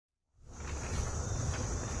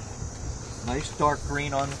nice dark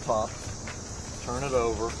green on the top. Turn it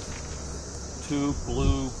over. 2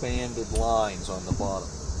 blue banded lines on the bottom.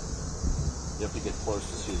 You have to get close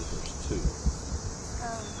to see that there's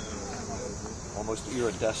 2. Almost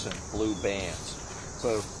iridescent blue bands.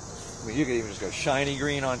 So, I mean, you could even just go shiny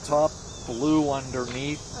green on top, blue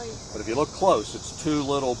underneath. But if you look close, it's 2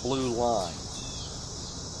 little blue lines.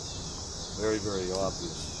 Very, very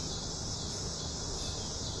obvious.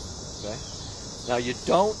 Okay? Now, you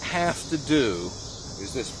don't have to do,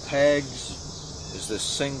 is this pegs? Is this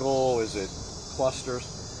single? Is it clusters?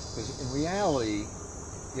 Because in reality,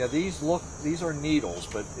 yeah, these are needles,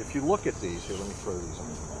 but if you look at these, here, let me throw these on.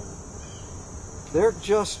 They're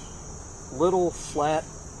just little flat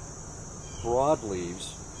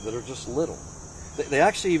broadleaves that are just little. They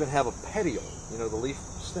actually even have a petiole. You know, the leaf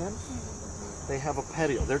stem? They have a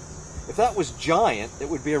petiole. If that was giant, it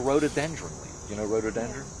would be a rhododendron leaf. You know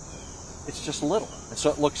rhododendron? It's just little. And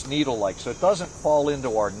so it looks needle-like. So it doesn't fall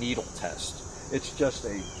into our needle test. It's just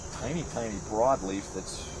a tiny, tiny broadleaf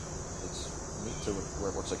that's neat to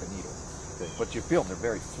where it looks like a needle. Okay. But you feel them, they're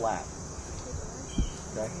very flat.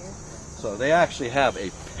 Okay? So they actually have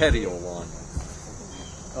a petiole on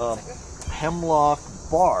them. Hemlock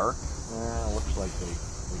bark, looks like they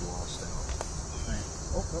lost out.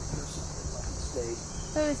 Oh, no, there's stayed.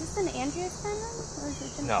 So is this an Andreasson? Or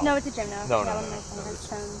is it No, it's a gymno. No. One of my favorite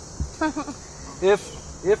stones.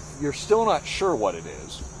 If you're still not sure what it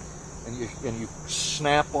is, and you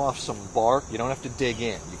snap off some bark, you don't have to dig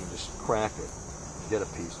in. You can just crack it and get a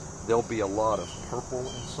piece. There'll be a lot of purple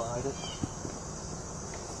inside it.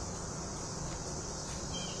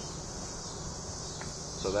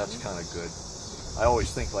 So that's kind of good. I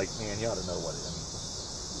always think, like, man, you ought to know what it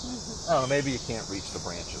is. I don't know, maybe you can't reach the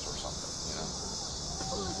branches or something, you know.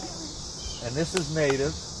 And this is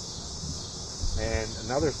native. And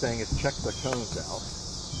another thing is check the cones out.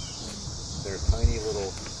 They're tiny little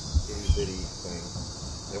itty-bitty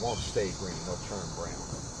things. They won't stay green, they'll turn brown.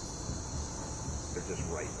 They're just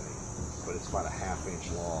ripening. But it's about a ½ inch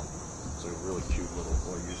long. So a really cute little,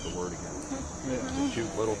 or use the word again. It's a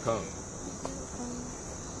cute little cone.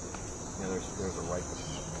 Yeah, there's a ripening.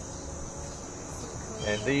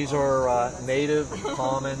 And these are native and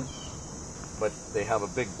common, but they have a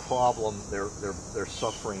big problem. They're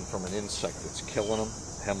suffering from an insect that's killing them.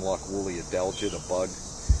 Hemlock woolly adelgid, a bug.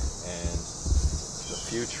 And the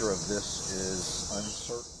future of this is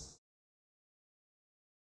uncertain.